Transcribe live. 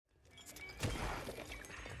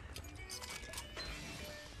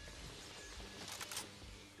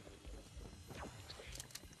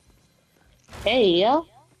Hey,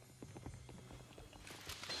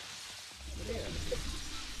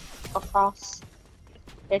 across.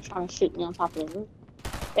 They're trying to shoot me on top of the roof.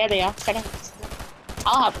 There they are. Check it.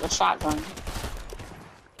 I'll have the shotgun.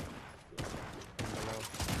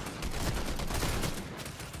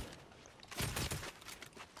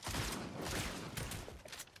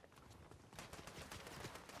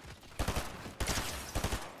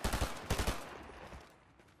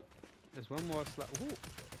 There's one more slot. Ooh.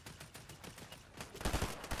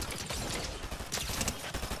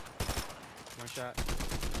 One shot.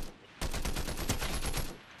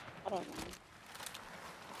 I don't know.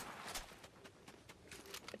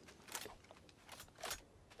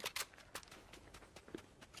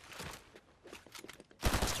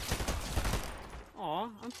 Aw,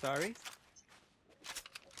 I'm sorry.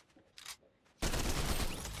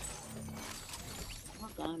 My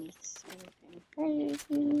gun is so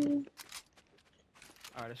crazy.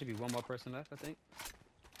 Alright, there should be one more person left, I think.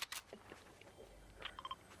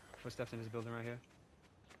 Footsteps in this building right here.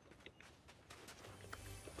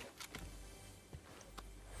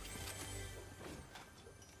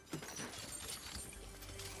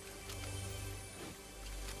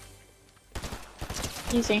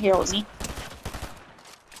 He's in here with me.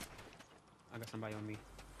 I got somebody on me.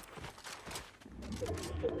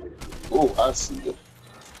 Oh, I see it.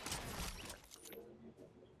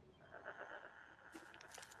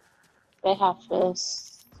 They have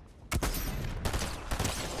this.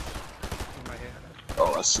 One right here.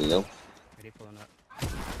 Oh, I see him. Yeah, they pulling up.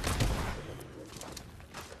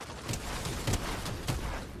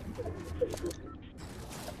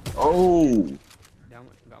 Oh, Down,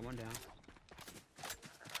 got one down.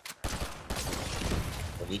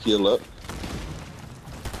 let me heal up.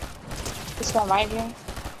 This one right here.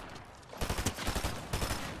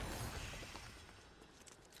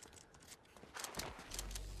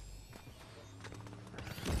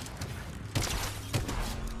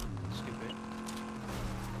 Stupid.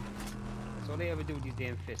 That's all they ever do with these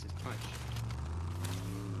damn fists is punch.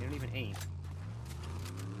 They don't even aim.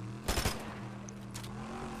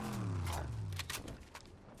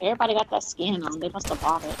 Everybody got that skin on. They must have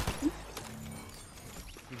bought it.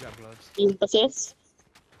 You got gloves. Use the fist.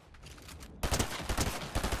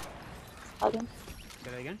 Huggin. Say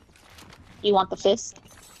that again? You want the fist?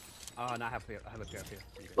 Oh, no, I have a pair up here.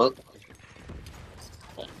 Look.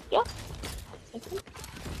 Thank you. Thank you.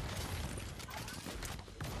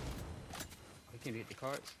 We can get the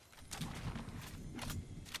cards.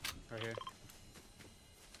 Right here.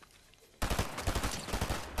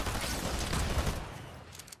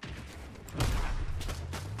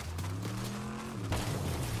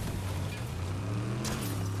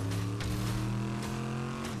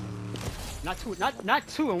 Not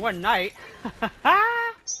two in one night.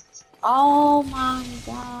 Oh my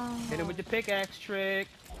god. Hit him with the pickaxe trick.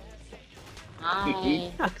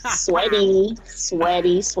 Nice. Sweaty.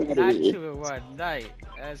 Sweaty. Not Sweaty. two in one night.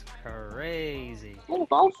 That's crazy. Oh,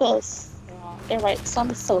 both of us. They're right. Some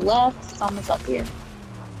is to the left. Some is up here.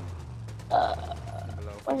 Below.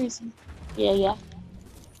 Where is he? Yeah.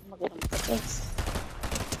 I'm gonna get him with this.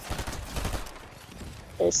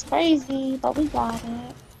 It's crazy, but we got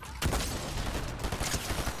it.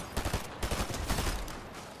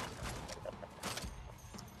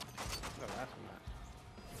 Oh, that's not.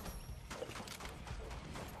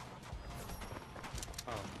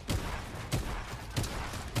 Oh,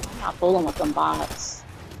 I'm not fooling with them bots.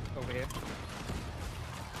 over here.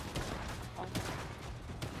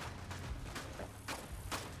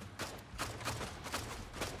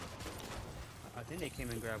 I think they came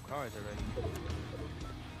and grabbed cards already.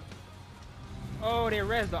 Oh, they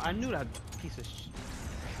res though. I knew that piece of sh.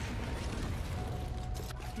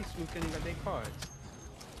 He swooped in and got their cards.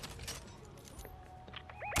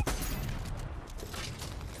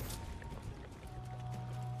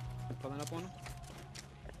 You pulling up on him?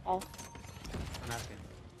 Oh, I'm asking.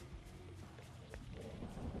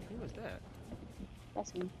 Who was that?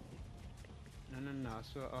 that's me. No.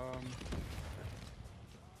 So,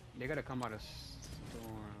 they gotta come out of storm.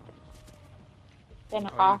 They're in the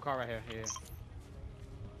Oh, in car. the car right here. Yeah.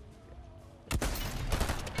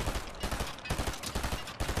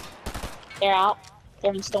 They're out.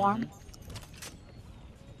 They're in storm.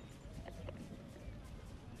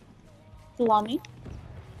 Who on me?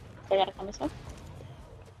 They gotta come this way.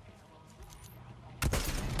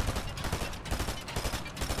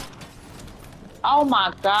 Oh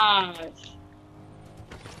my gosh.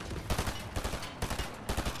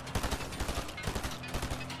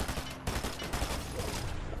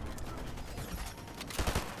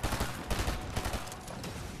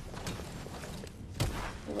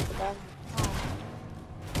 Look at that.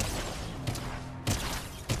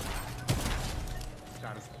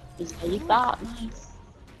 Yeah, you thought, nice.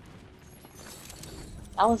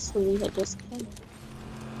 That was who we had just killed.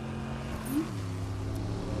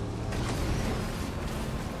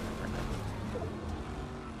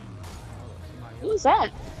 Who's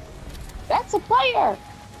that? That's a player!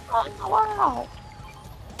 Oh, wow!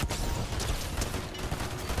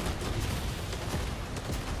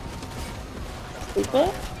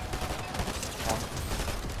 Stupid.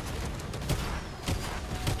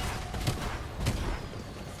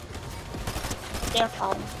 Their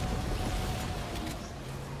problem.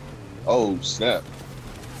 Oh, snap.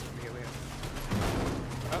 Where?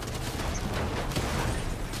 Oh.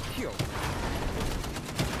 Yo.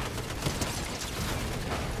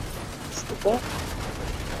 Stupid.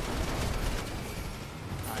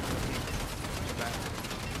 Alright, back.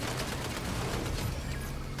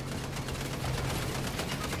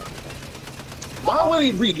 Why would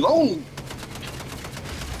he reload?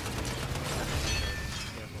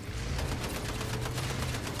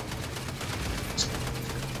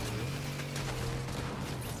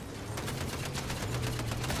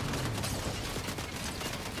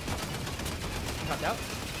 Popped out?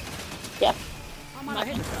 Yep. How am I not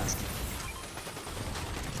hitting this guy?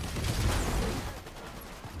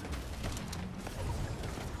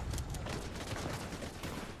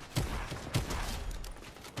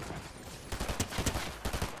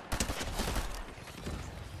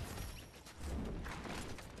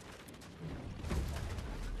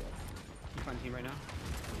 You find the team right now?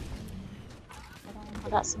 I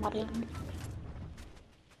got somebody in here.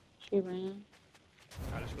 She ran.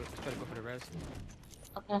 Alright, let's try to go for the res.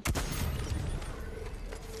 Okay.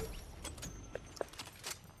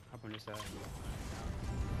 Hop on this side. Nice.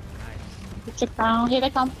 Get your crown. Here they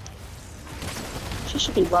come. She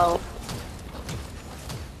should be low.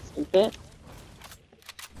 Stupid.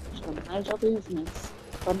 Should manage your business.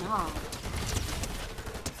 But nah.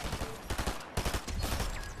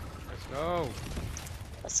 Let's go.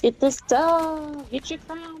 Let's get this done. Get your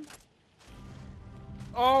crown.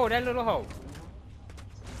 Oh, that little hoe.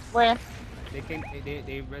 Where? They came.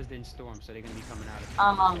 They resed in storm, so they're gonna be coming out of.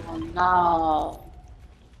 Oh no.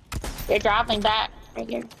 They're dropping back right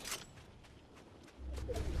here.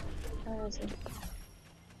 Where is he?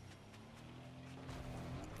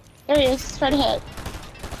 There he is, straight ahead.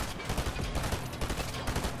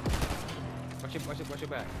 Watch your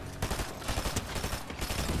back.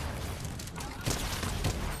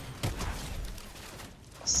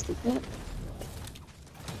 Stupid.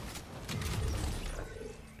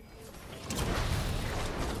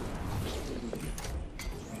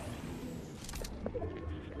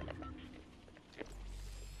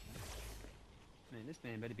 Man, this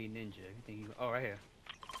man better be ninja. You think he? Oh, right here.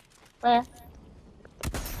 Where? Right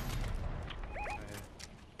here.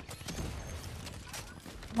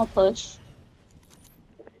 I'm gonna push.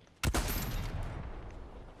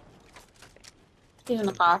 He's in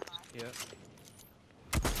the car. Yep.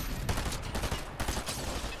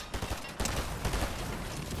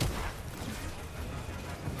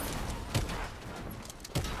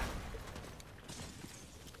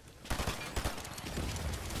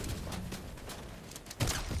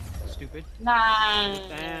 Stupid. Nice.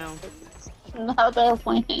 Down. Another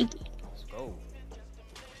win. Let's go.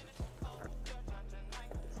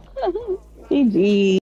 GG.